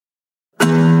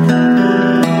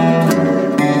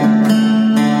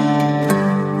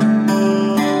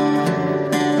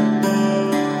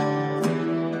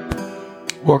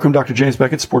Welcome, Dr. James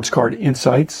Beckett, Sports Card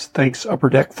Insights. Thanks,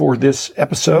 Upper Deck, for this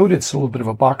episode. It's a little bit of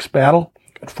a box battle.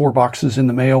 Got 4 boxes in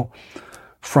the mail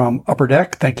from Upper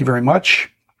Deck. Thank you very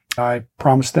much. I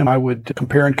promised them I would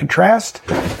compare and contrast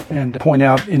and point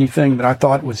out anything that I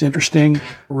thought was interesting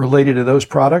related to those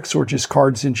products or just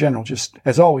cards in general. Just,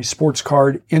 as always, Sports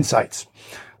Card Insights.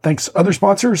 Thanks, other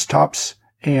sponsors, Topps,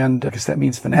 and I guess that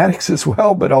means Fanatics as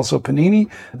well, but also Panini.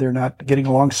 They're not getting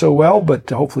along so well, but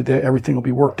hopefully everything will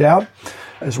be worked out,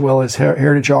 as well as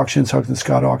Heritage Auctions, Huggins &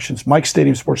 Scott Auctions, Mike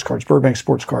Stadium Sports Cards, Burbank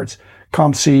Sports Cards,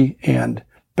 ComC, and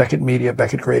Beckett Media,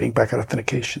 Beckett Grading, Beckett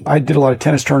Authentication. I did a lot of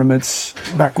tennis tournaments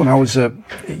back when I was a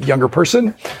younger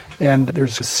person, and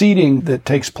there's seeding that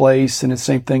takes place, and it's the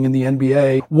same thing in the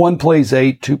NBA. 1 plays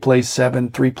 8, 2 plays 7,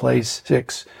 3 plays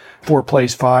 6, 4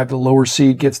 plays 5. The lower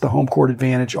seed gets the home court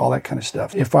advantage, all that kind of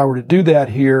stuff. If I were to do that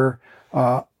here,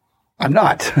 I'm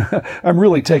not. I'm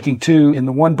really taking 2. In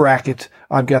the one bracket,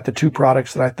 I've got the 2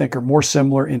 products that I think are more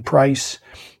similar in price.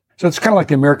 So it's kind of like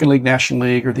the American League, National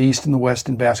League, or the East and the West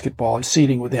in basketball,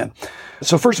 seeding within.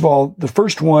 So first of all, the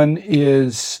first one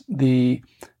is the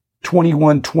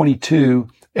 21-22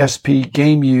 SP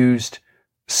Game Used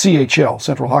CHL,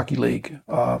 Central Hockey League,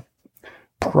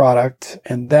 product.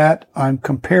 And that I'm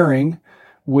comparing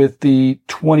with the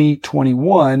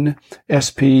 2021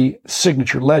 SP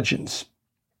Signature Legends.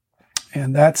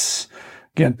 And that's,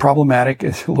 again, problematic.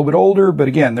 It's a little bit older, but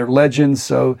again, they're legends,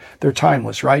 so they're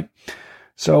timeless, right?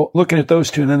 So looking at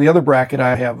those 2, and then the other bracket,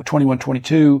 I have a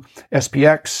 21-22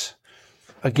 SPX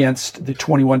against the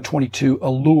 21-22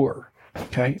 Allure.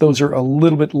 Okay. Those are a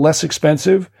little bit less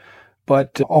expensive,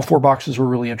 but all 4 boxes were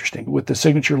really interesting. With the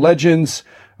Signature Legends,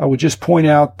 I would just point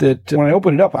out that when I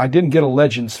opened it up, I didn't get a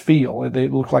Legends feel. They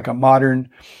look like a modern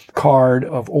card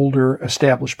of older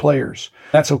established players.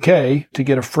 That's okay to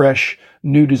get a fresh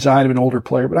new design of an older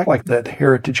player, but I like that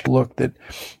heritage look that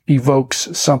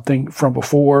evokes something from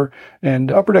before,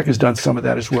 and Upper Deck has done some of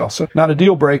that as well. So not a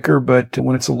deal breaker, but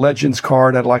when it's a Legends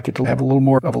card, I'd like it to have a little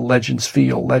more of a Legends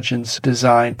feel, Legends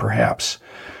design perhaps.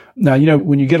 Now,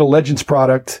 when you get a Legends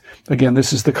product, again,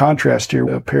 this is the contrast here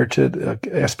compared to the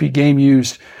SP Game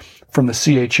Used from the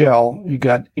CHL. You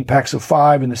got 8 packs of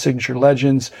 5 in the Signature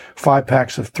Legends, 5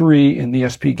 packs of 3 in the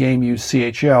SP Game Used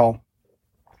CHL.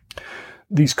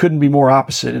 These couldn't be more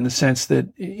opposite in the sense that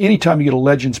anytime you get a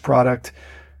Legends product,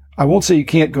 I won't say you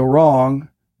can't go wrong,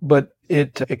 but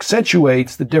it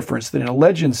accentuates the difference that in a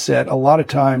Legends set, a lot of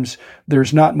times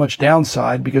there's not much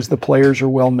downside because the players are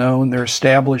well known, they're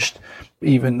established.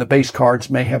 Even the base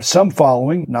cards may have some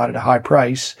following, not at a high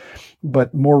price,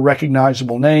 but more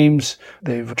recognizable names.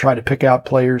 They've tried to pick out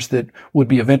players that would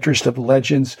be of interest of the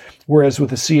Legends, whereas with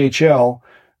the CHL,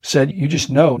 said you just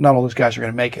know not all those guys are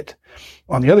going to make it.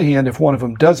 On the other hand, if one of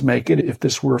them does make it, if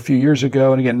this were a few years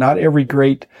ago, and again, not every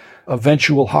great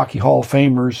eventual Hockey Hall of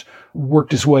Famers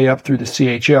worked his way up through the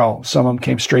CHL. Some of them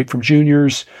came straight from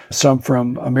juniors, some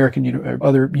from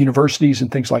other universities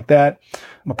and things like that.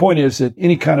 My point is that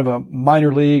any kind of a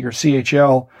minor league or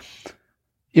CHL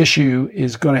issue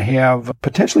is going to have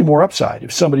potentially more upside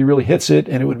if somebody really hits it,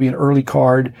 and it would be an early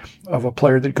card of a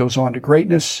player that goes on to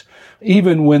greatness.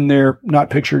 Even when they're not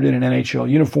pictured in an NHL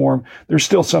uniform, there's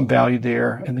still some value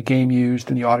there in the game used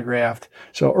and the autographed.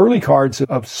 So early cards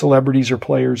of celebrities or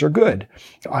players are good.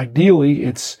 Ideally,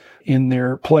 it's in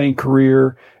their playing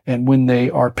career and when they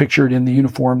are pictured in the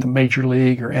uniform, the Major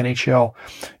League or NHL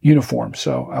uniform.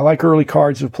 So I like early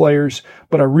cards of players,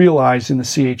 but I realize in the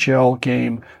CHL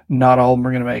game, not all of them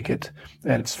are going to make it.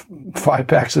 And it's 5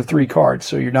 packs of 3 cards.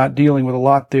 So you're not dealing with a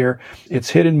lot there.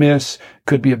 It's hit and miss.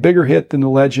 Could be a bigger hit than the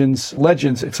Legends.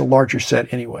 Legends, it's a larger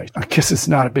set anyway. I guess it's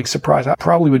not a big surprise. I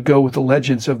probably would go with the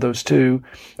Legends of those 2.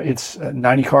 It's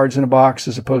 90 cards in a box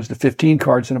as opposed to 15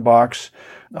 cards in a box.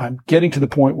 I'm getting to the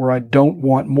point where I don't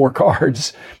want more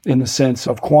cards in the sense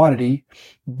of quantity,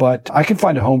 but I can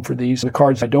find a home for these. The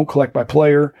cards I don't collect by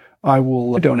player, I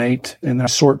will donate and then I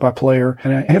sort by player,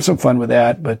 and I have some fun with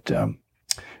that. But at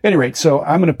any rate, so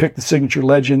I'm going to pick the Signature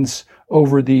Legends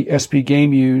over the SP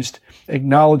Game Used,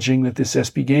 acknowledging that this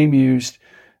SP Game Used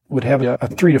would have a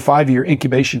 3 to 5 year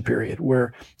incubation period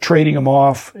where trading them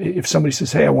off, if somebody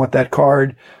says, hey, I want that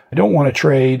card, I don't want to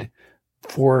trade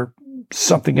for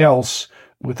something else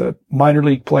with a minor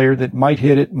league player that might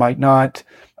hit it, might not.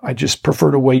 I just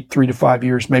prefer to wait 3 to 5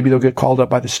 years. Maybe they'll get called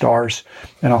up by the Stars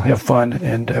and I'll have fun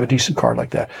and have a decent card like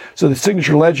that. So the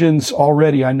Signature Legends,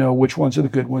 already I know which ones are the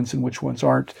good ones and which ones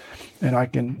aren't, and I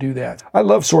can do that. I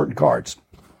love sorting cards.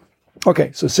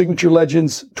 Okay, so Signature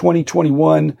Legends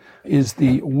 2021 is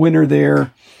the winner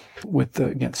there. with,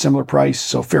 again, similar price,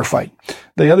 so fair fight.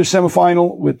 The other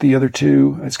semifinal with the other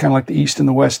two, it's kind of like the East and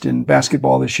the West in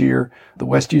basketball this year. The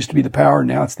West used to be the power,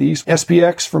 now it's the East.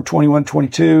 SPX from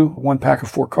 21-22, 1 pack of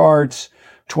 4 cards.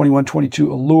 21-22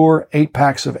 Allure, 8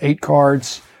 packs of 8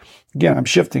 cards. Again, I'm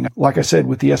shifting. Like I said,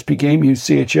 with the SP Game Use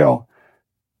CHL,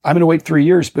 I'm going to wait 3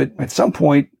 years, but at some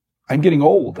point, I'm getting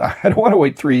old. I don't want to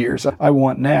wait 3 years. I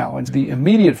want now. And the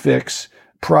immediate fix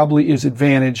probably is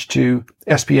advantage to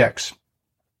SPX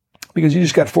because you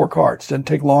just got 4 cards. Doesn't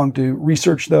take long to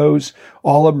research those.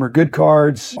 All of them are good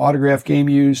cards, autographed, game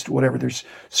used, whatever. There's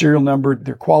serial numbered.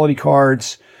 They're quality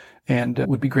cards and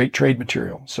would be great trade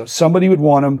material. So somebody would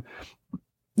want them.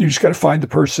 You just got to find the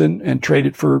person and trade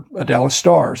it for a Dallas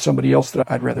Star or somebody else that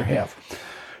I'd rather have.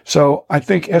 So I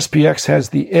think SPX has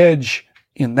the edge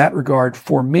in that regard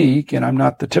for me, and I'm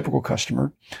not the typical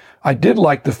customer. I did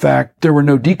like the fact there were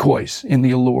no decoys in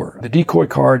the Allure. The decoy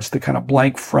cards, the kind of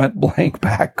blank front, blank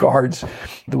back cards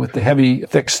with the heavy,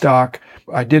 thick stock,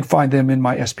 I did find them in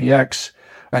my SPX.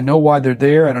 I know why they're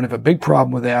there. I don't have a big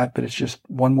problem with that, but it's just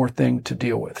one more thing to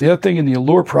deal with. The other thing in the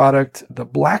Allure product, the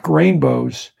black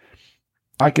rainbows,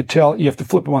 I could tell you have to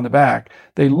flip them on the back.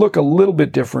 They look a little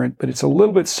bit different, but it's a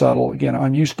little bit subtle. Again,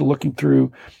 I'm used to looking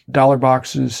through dollar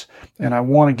boxes and I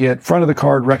want to get front of the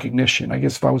card recognition. I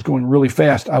guess if I was going really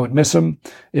fast, I would miss them.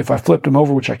 If I flipped them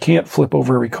over, which I can't flip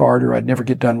over every card or I'd never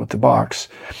get done with the box,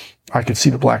 I could see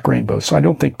the black rainbows. So I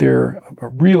don't think they're a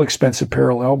real expensive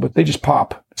parallel, but they just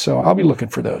pop. So I'll be looking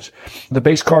for those. The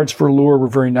base cards for Allure were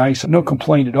very nice. No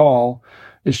complaint at all.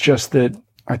 It's just that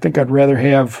I think I'd rather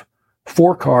have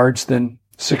 4 cards than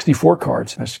 64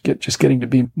 cards. That's just getting to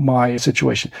be my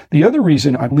situation. The other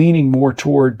reason I'm leaning more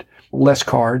toward less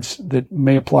cards that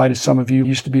may apply to some of you. I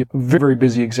used to be a very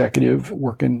busy executive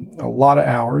working a lot of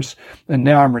hours, and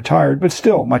now I'm retired, but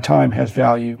still my time has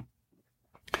value.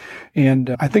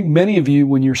 And I think many of you,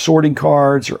 when you're sorting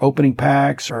cards or opening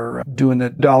packs or doing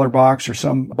the dollar box or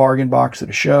some bargain box at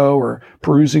a show or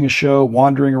perusing a show,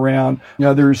 wandering around,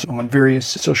 others on various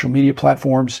social media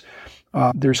platforms,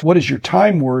 there's what is your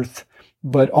time worth?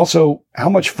 But also, how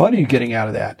much fun are you getting out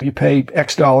of that? You pay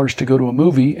X dollars to go to a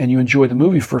movie and you enjoy the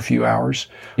movie for a few hours.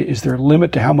 Is there a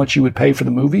limit to how much you would pay for the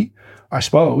movie? I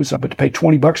suppose. But to pay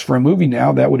 $20 for a movie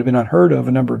now, that would have been unheard of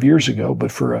a number of years ago.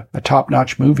 But for a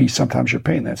top-notch movie, sometimes you're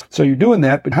paying that. So you're doing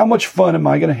that. But how much fun am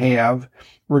I going to have,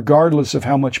 regardless of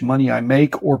how much money I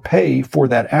make or pay for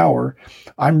that hour?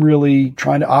 I'm really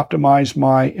trying to optimize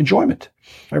my enjoyment.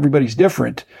 Everybody's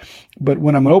different. But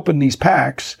when I'm opening these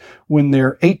packs, when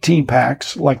they're 18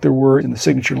 packs, like there were in the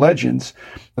Signature Legends,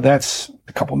 that's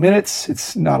a couple minutes.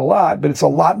 It's not a lot, but it's a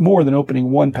lot more than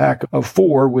opening 1 pack of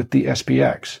 4 with the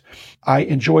SPX. I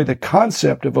enjoy the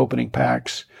concept of opening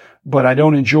packs, but I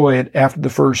don't enjoy it after the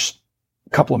first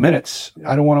couple of minutes.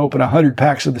 I don't want to open 100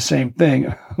 packs of the same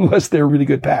thing unless they're really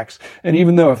good packs. And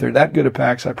even though if they're that good of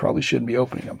packs, I probably shouldn't be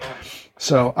opening them.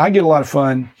 So I get a lot of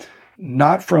fun.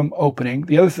 Not from opening.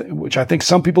 The other thing, which I think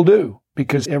some people do,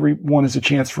 because everyone is a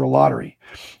chance for a lottery.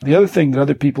 The other thing that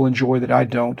other people enjoy that I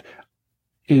don't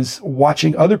is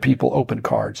watching other people open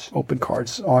cards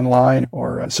online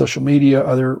or social media,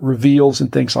 other reveals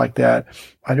and things like that.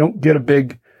 I don't get a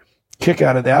big kick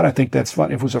out of that. I think that's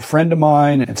fun. If it was a friend of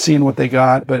mine and seeing what they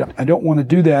got, but I don't want to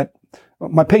do that.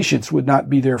 My patience would not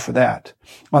be there for that.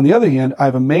 On the other hand, I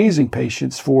have amazing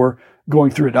patience for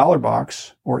going through a dollar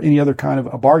box or any other kind of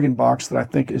a bargain box that I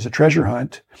think is a treasure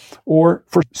hunt, or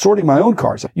for sorting my own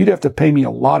cards. You'd have to pay me a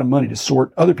lot of money to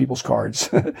sort other people's cards.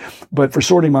 But for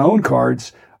sorting my own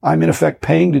cards, I'm in effect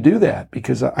paying to do that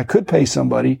because I could pay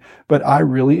somebody, but I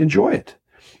really enjoy it.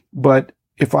 But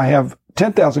if I have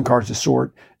 10,000 cards to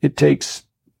sort, it takes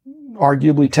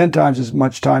arguably 10 times as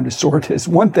much time to sort as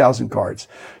 1,000 cards.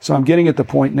 So I'm getting at the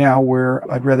point now where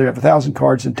I'd rather have 1,000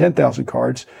 cards than 10,000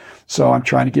 cards. So I'm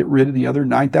trying to get rid of the other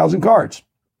 9,000 cards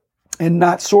and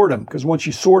not sort them, because once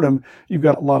you sort them, you've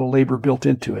got a lot of labor built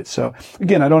into it. So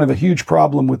again, I don't have a huge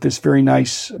problem with this very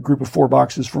nice group of 4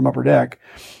 boxes from Upper Deck,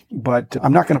 but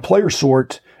I'm not going to player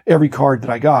sort every card that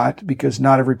I got because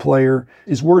not every player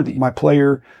is worthy. My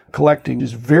player collecting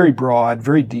is very broad,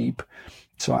 very deep.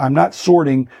 So I'm not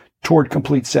sorting toward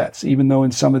complete sets, even though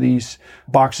in some of these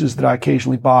boxes that I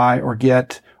occasionally buy or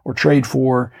get or trade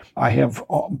for, I have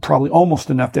probably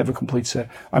almost enough to have a complete set.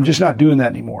 I'm just not doing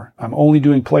that anymore. I'm only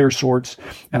doing player sorts,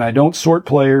 and I don't sort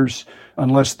players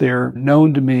unless they're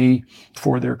known to me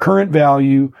for their current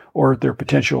value or their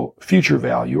potential future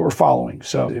value or following.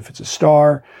 So if it's a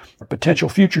star, a potential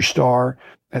future star,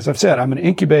 as I've said, I'm going to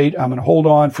incubate, I'm going to hold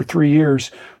on for 3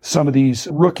 years some of these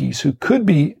rookies who could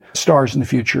be stars in the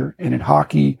future. And in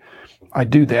hockey, I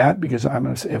do that because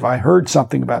if I heard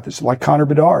something about this, like Connor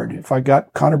Bedard, if I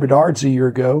got Connor Bedard's a year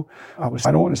ago, I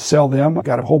don't want to sell them. I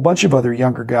got a whole bunch of other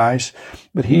younger guys,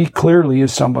 but he clearly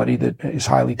is somebody that is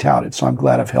highly touted. So I'm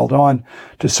glad I've held on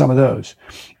to some of those.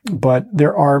 But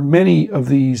there are many of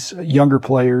these younger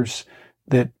players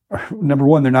that, number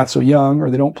one, they're not so young, or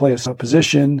they don't play a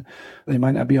position. They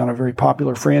might not be on a very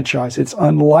popular franchise. It's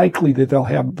unlikely that they'll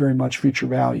have very much future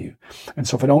value. And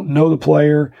so if I don't know the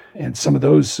player and some of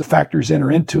those factors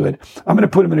enter into it, I'm going to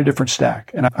put them in a different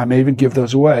stack. And I may even give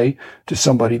those away to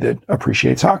somebody that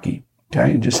appreciates hockey,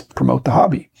 okay, and just promote the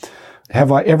hobby.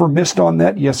 Have I ever missed on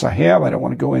that? Yes, I have. I don't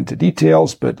want to go into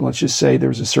details, but let's just say there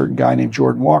was a certain guy named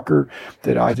Jordan Walker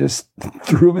that I just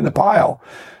threw him in the pile,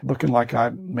 looking like I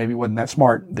maybe wasn't that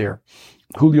smart there.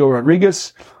 Julio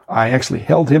Rodriguez, I actually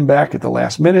held him back at the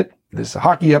last minute. This is a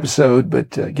hockey episode,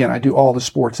 but again, I do all the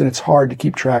sports, and it's hard to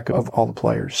keep track of all the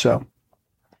players. So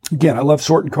again, I love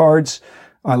sorting cards.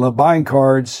 I love buying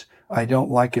cards. I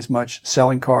don't like as much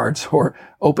selling cards or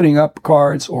opening up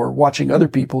cards or watching other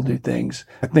people do things.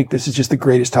 I think this is just the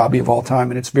greatest hobby of all time,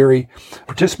 and it's very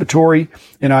participatory.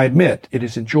 And I admit it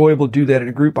is enjoyable to do that in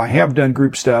a group. I have done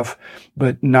group stuff,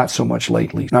 but not so much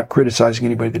lately. Not criticizing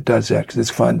anybody that does that, because it's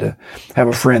fun to have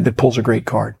a friend that pulls a great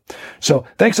card. So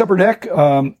thanks, Upper Deck.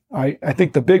 I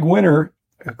think the big winner,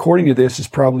 according to this, is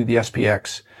probably the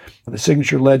SPX. The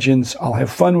Signature Legends, I'll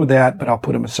have fun with that, but I'll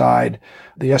put them aside.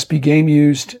 The SP Game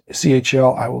Used,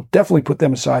 CHL, I will definitely put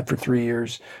them aside for 3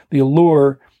 years. The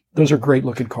Allure, those are great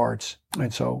looking cards.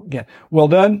 And so again, well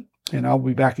done. And I'll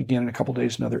be back again in a couple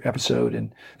days, another episode,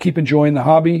 and keep enjoying the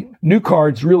hobby. New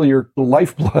cards really are the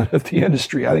lifeblood of the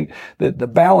industry. I think that the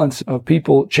balance of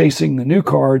people chasing the new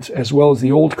cards as well as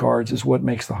the old cards is what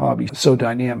makes the hobby so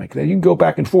dynamic. That you can go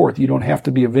back and forth. You don't have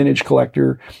to be a vintage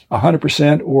collector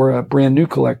 100% or a brand new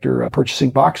collector purchasing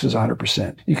boxes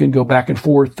 100%. You can go back and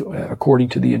forth according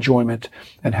to the enjoyment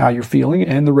and how you're feeling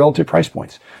and the relative price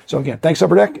points. So again, thanks,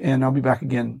 Upper Deck, and I'll be back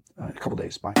again in a couple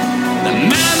days. Bye. The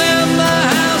man in the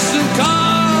house of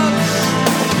cards.